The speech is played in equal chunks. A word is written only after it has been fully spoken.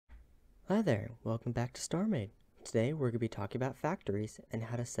Hi there, welcome back to Starmade. Today we're going to be talking about factories and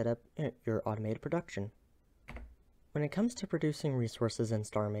how to set up your automated production. When it comes to producing resources in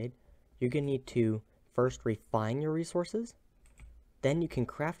Starmade, you're going to need to first refine your resources, then you can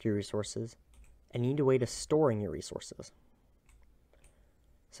craft your resources, and you need a way to storing your resources.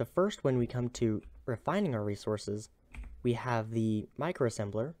 So first, when we come to refining our resources, we have the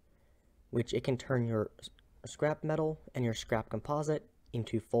microassembler, which it can turn your scrap metal and your scrap composite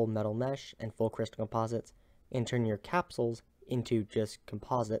into full metal mesh and full crystal composites, and turn your capsules into just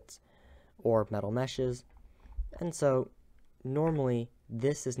composites or metal meshes. And so normally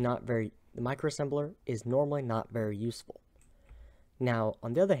the microassembler is normally not very useful. Now,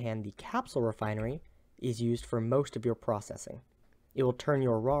 on the other hand, the capsule refinery is used for most of your processing. It will turn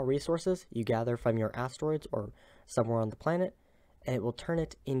your raw resources you gather from your asteroids or somewhere on the planet, and it will turn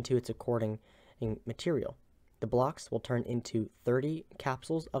it into its according material. The blocks will turn into 30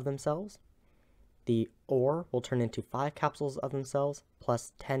 capsules of themselves. The ore will turn into 5 capsules of themselves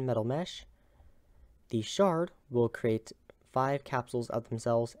plus 10 metal mesh. The shard will create 5 capsules of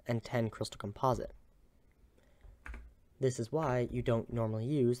themselves and 10 crystal composite. This is why you don't normally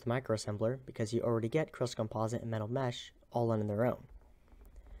use the microassembler, because you already get crystal composite and metal mesh all on their own.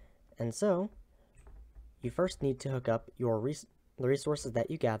 And so you first need to hook up the resources that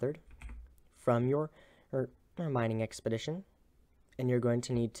you gathered from your mining expedition, and you're going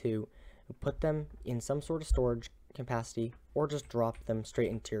to need to put them in some sort of storage capacity or just drop them straight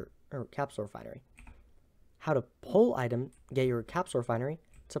into your capsule refinery. How to get your capsule refinery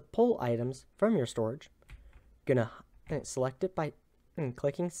to pull items from your storage. You're gonna select it by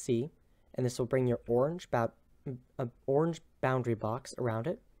clicking C, and this will bring your orange boundary box around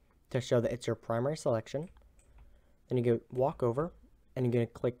it to show that it's your primary selection. Then you go walk over and you're going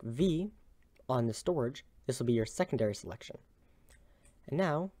to click V on the storage. This will be your secondary selection. And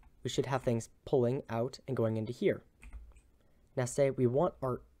now we should have things pulling out and going into here. Now say we want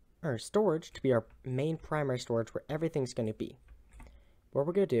our storage to be our main primary storage where everything's going to be. What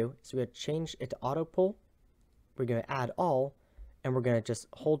we're going to do is we're going to change it to auto pull. We're going to add all, and we're going to just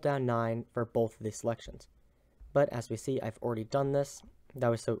hold down 9 for both of these selections. But as we see, I've already done this.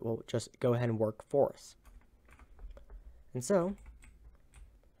 So it will just go ahead and work for us. And so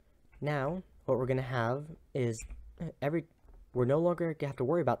now what we're going to have is we're no longer going to have to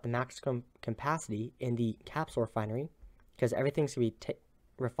worry about the maximum capacity in the capsule refinery, because everything's going to be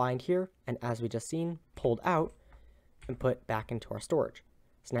refined here, and as we just seen, pulled out and put back into our storage.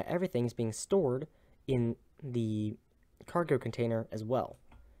 So now everything's being stored in the cargo container as well.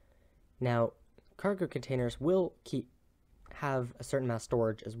 Now, cargo containers will have a certain amount of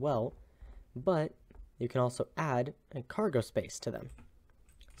storage as well, but you can also add a cargo space to them.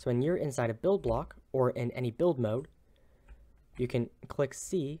 So when you're inside a build block or in any build mode, you can click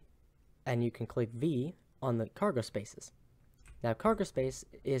C and you can click V on the cargo spaces. Now, cargo space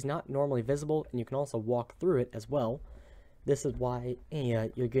is not normally visible, and you can also walk through it as well. This is why you're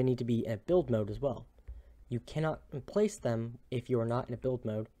going to need to be in a build mode as well. You cannot place them if you are not in a build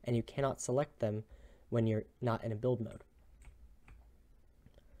mode, and you cannot select them when you're not in a build mode.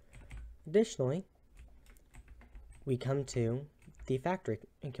 Additionally, we come to the factory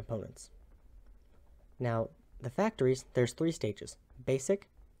components. Now, the factories, there's 3 stages: basic,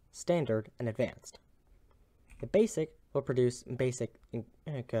 standard, and advanced. The basic will produce basic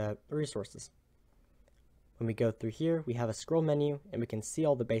resources. When we go through here, we have a scroll menu, and we can see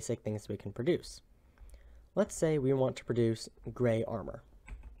all the basic things we can produce. Let's say we want to produce gray armor.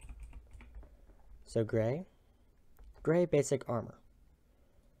 So gray basic armor.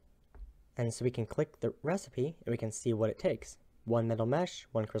 And so we can click the recipe and we can see what it takes. 1 metal mesh,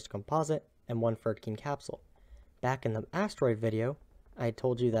 1 crystal composite, and 1 Ferdkeen capsule. Back in the asteroid video, I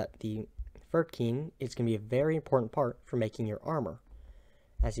told you that the Ferdkeen is going to be a very important part for making your armor.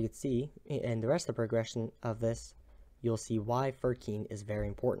 As you can see in the rest of the progression of this, you'll see why Ferdkeen is very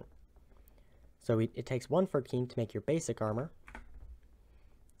important. So it takes 1 Ferdkeen to make your basic armor.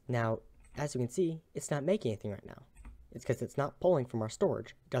 Now, as you can see, it's not making anything right now. It's because it's not pulling from our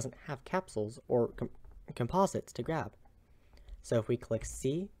storage. It doesn't have capsules or composites to grab. So if we click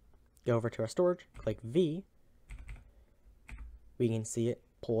C, go over to our storage, click V, we can see it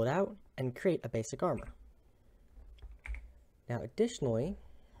pull it out and create a basic armor. Now additionally,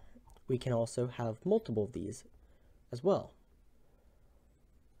 we can also have multiple of these as well.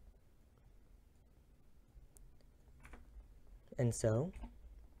 And so,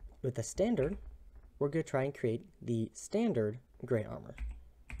 with the standard, we're going to try and create the standard gray armor.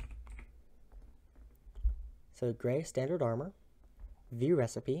 So gray standard armor, view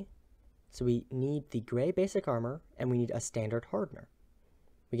recipe. So we need the gray basic armor, and we need a standard hardener.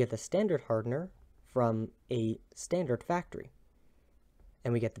 we get the standard hardener from a standard factory.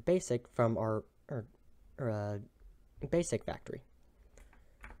 And we get the basic from our basic factory.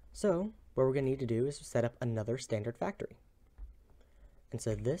 So what we're going to need to do is set up another standard factory. And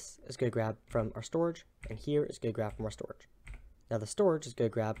so this is going to grab from our storage, and here is going to grab from our storage. Now the storage is going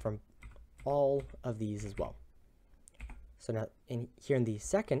to grab from all of these as well. So now here in the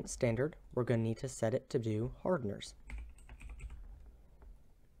second standard, we're going to need to set it to do hardeners.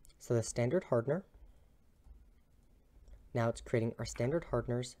 So the standard hardener, now it's creating our standard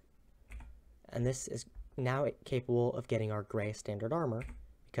hardeners, and this is now capable of getting our gray standard armor,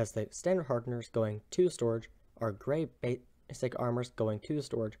 because the standard hardeners going to storage, our gray basic armors going to the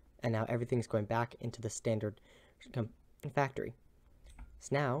storage, and now everything's going back into the standard factory.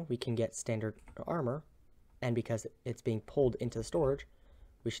 So now we can get standard armor, and because it's being pulled into the storage,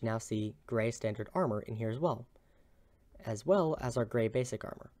 we should now see gray standard armor in here as well as our gray basic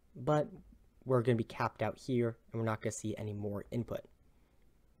armor. But we're going to be capped out here, and we're not going to see any more input.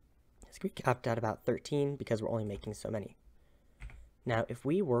 It's going to be capped at about 13 because we're only making so many. Now, if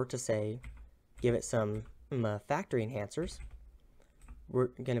we were to say, give it some factory enhancers, we're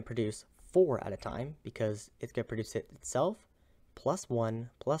going to produce 4 at a time because it's going to produce it itself, plus 1,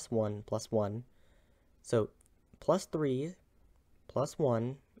 plus 1, plus 1. So plus 3 plus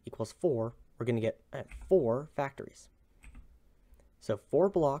 1 equals 4. We're going to get 4 factories. So 4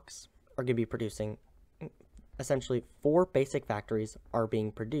 blocks are going to be producing, essentially 4 basic factories are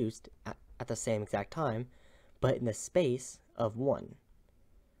being produced at the same exact time, but in the space of 1,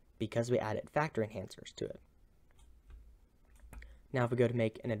 because we added factory enhancers to it. Now if we go to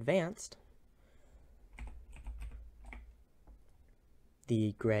make an advanced,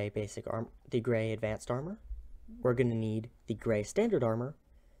 the gray advanced armor, we're going to need the gray standard armor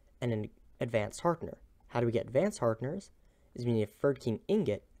and an advanced hardener. How do we get advanced hardeners? Is we need a Ferdkeen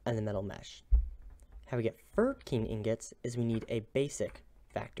ingot and the metal mesh. How we get Ferdkeen ingots is we need a basic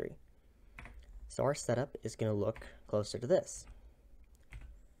factory. So our setup is going to look closer to this.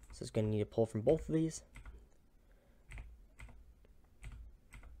 So it's going to need to pull from both of these.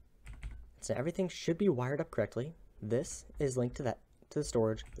 So everything should be wired up correctly. This is linked to the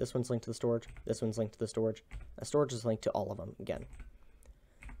storage. This one's linked to the storage. This one's linked to the storage. The storage is linked to all of them again.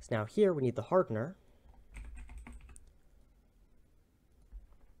 So now here we need the hardener.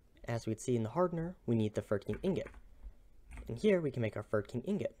 As we can see in the hardener, we need the Ferdkeen ingot. And here we can make our Ferdkeen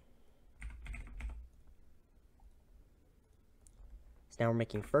ingot. So now we're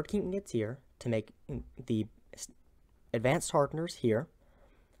making Ferdkeen ingots here to make the advanced hardeners here,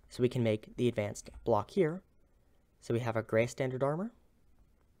 so we can make the advanced block here. So we have our gray standard armor,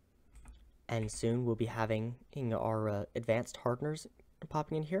 and soon we'll be having our advanced hardeners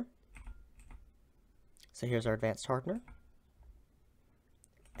popping in here. So here's our advanced hardener,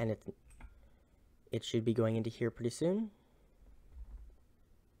 and it should be going into here pretty soon.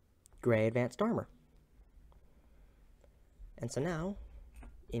 Gray advanced armor. And so now,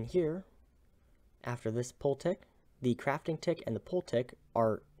 in here, after this pull tick, the crafting tick and the pull tick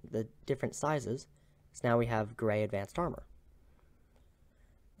are the different sizes. So now we have gray advanced armor.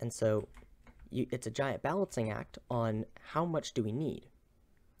 And so it's a giant balancing act on how much do we need.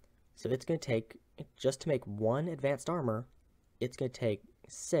 So it's going to take, just to make one advanced armor, it's going to take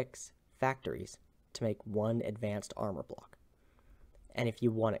 6 factories to make one advanced armor block. And if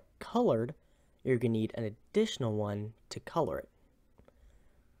you want it colored, you're going to need an additional one to color it.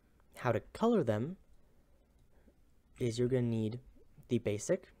 How to color them is you're going to need the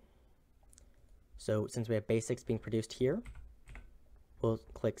basic. So since we have basics being produced here, we'll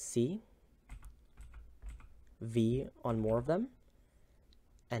click C, V on more of them,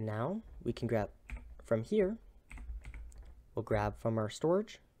 and now we can grab from here, we'll grab from our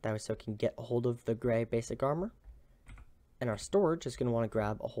storage, that way so it can get a hold of the gray basic armor, and our storage is going to want to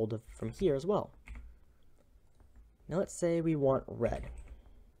grab a hold of from here as well. Now let's say we want red.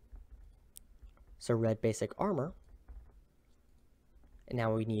 So red basic armor, and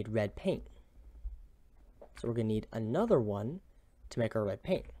now we need red paint. So we're going to need another one to make our red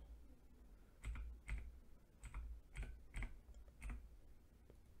paint.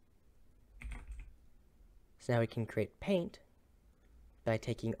 So now we can create paint by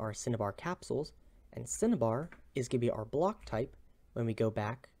taking our Cinnabar capsules, and Cinnabar is going to be our block type when we go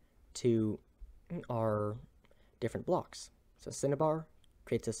back to our different blocks. So Cinnabar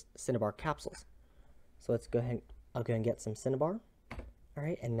creates us Cinnabar capsules. So let's go ahead, I'll go and get some Cinnabar.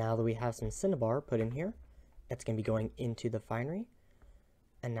 Alright, and now that we have some Cinnabar put in here, it's going to be going into the finery.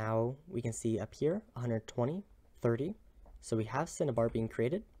 And now we can see up here, 120, 30. So we have Cinnabar being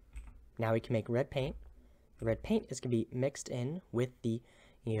created. Now we can make red paint. The red paint is going to be mixed in with the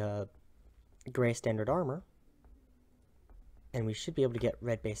the gray standard armor, and we should be able to get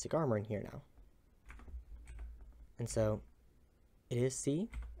red basic armor in here now. And so it is C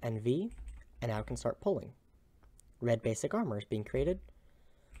and V, and now I can start pulling. Red basic armor is being created,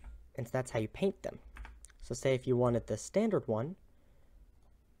 and so that's how you paint them. So say if you wanted the standard one,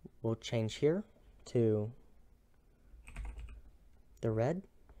 we'll change here to the red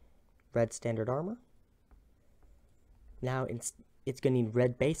standard armor. Now it's going to need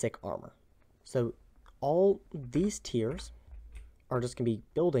red basic armor. So all these tiers are just going to be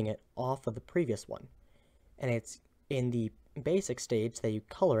building it off of the previous one. And it's in the basic stage that you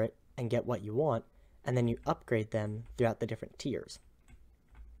color it and get what you want, and then you upgrade them throughout the different tiers.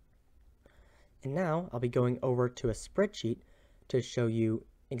 And now I'll be going over to a spreadsheet to show you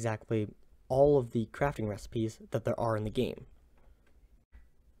exactly all of the crafting recipes that there are in the game.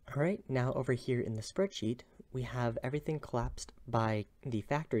 Alright, now over here in the spreadsheet, we have everything collapsed by the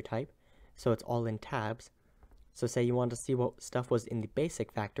factory type, so it's all in tabs. So say you want to see what stuff was in the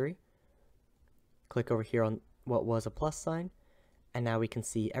basic factory, click over here on what was a plus sign, and now we can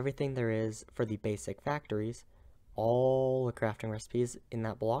see everything there is for the basic factories, all the crafting recipes in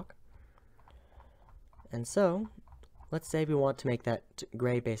that block. And so, let's say we want to make that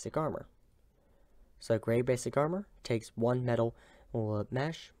gray basic armor. So gray basic armor takes 1 metal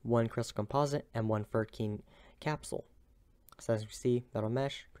mesh, 1 crystal composite, and 1 furkeen capsule. So as we see, metal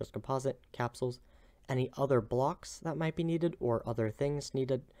mesh, crystal composite, capsules, any other blocks that might be needed or other things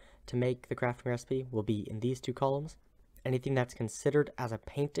needed to make the crafting recipe will be in these 2 columns. Anything that's considered as a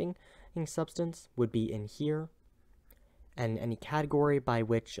painting substance would be in here, and any category by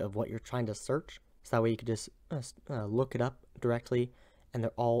which of what you're trying to search, so that way you could just look it up directly, and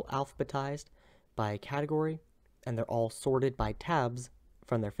they're all alphabetized by category, and they're all sorted by tabs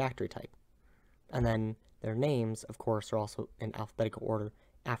from their factory type. And then their names, of course, are also in alphabetical order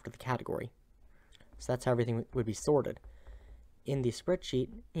after the category. So that's how everything would be sorted. In the spreadsheet,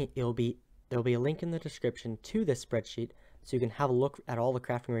 there'll be a link in the description to this spreadsheet, so you can have a look at all the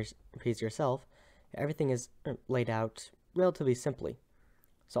crafting recipes yourself. Everything is laid out relatively simply.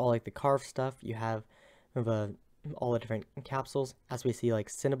 So all like the carved stuff, you have all the different capsules, as we see like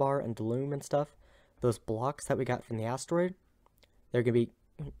Cinnabar and Delume and stuff. Those blocks that we got from the asteroid, they're going to be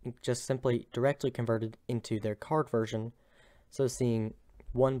just simply directly converted into their carved version. So seeing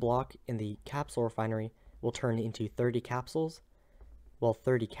 1 block in the capsule refinery will turn into 30 capsules, while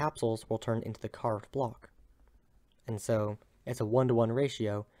 30 capsules will turn into the carved block. And so it's a 1-to-1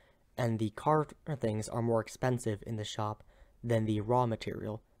 ratio, and the carved things are more expensive in the shop than the raw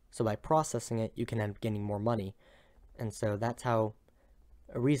material. So by processing it, you can end up getting more money. And so that's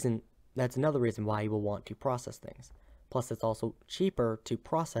another reason why you will want to process things. Plus it's also cheaper to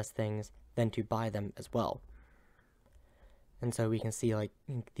process things than to buy them as well. And so we can see like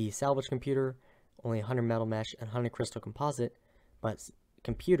the salvage computer, only 100 metal mesh and 100 crystal composite, but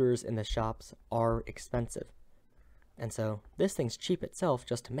computers in the shops are expensive. And so this thing's cheap itself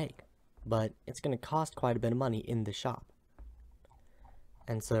just to make, but it's going to cost quite a bit of money in the shop.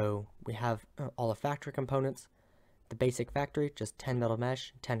 And so we have all the factory components. The basic factory, just 10 metal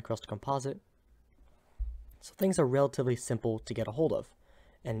mesh, 10 crystal composite. So things are relatively simple to get a hold of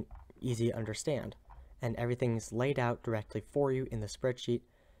and easy to understand. And everything's laid out directly for you in the spreadsheet.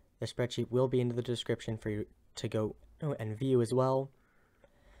 The spreadsheet will be in the description for you to go and view as well.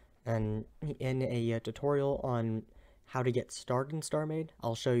 And in a tutorial on how to get started in Starmade,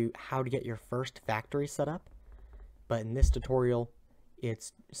 I'll show you how to get your first factory set up. But in this tutorial,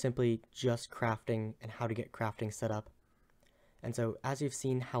 it's simply just crafting and how to get crafting set up. And so as you've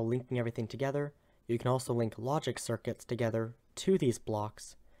seen how linking everything together, you can also link logic circuits together to these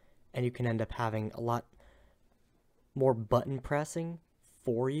blocks, and you can end up having a lot more button pressing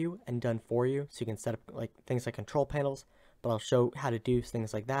for you and done for you, so you can set up like things like control panels. But I'll show how to do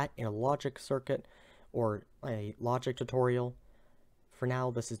things like that in a logic circuit or a logic tutorial. For now,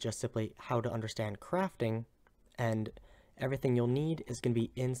 this is just simply how to understand crafting, and everything you'll need is going to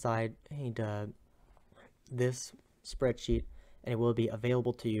be inside this spreadsheet, and it will be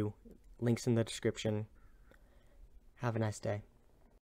available to you. Links in the description. Have a nice day.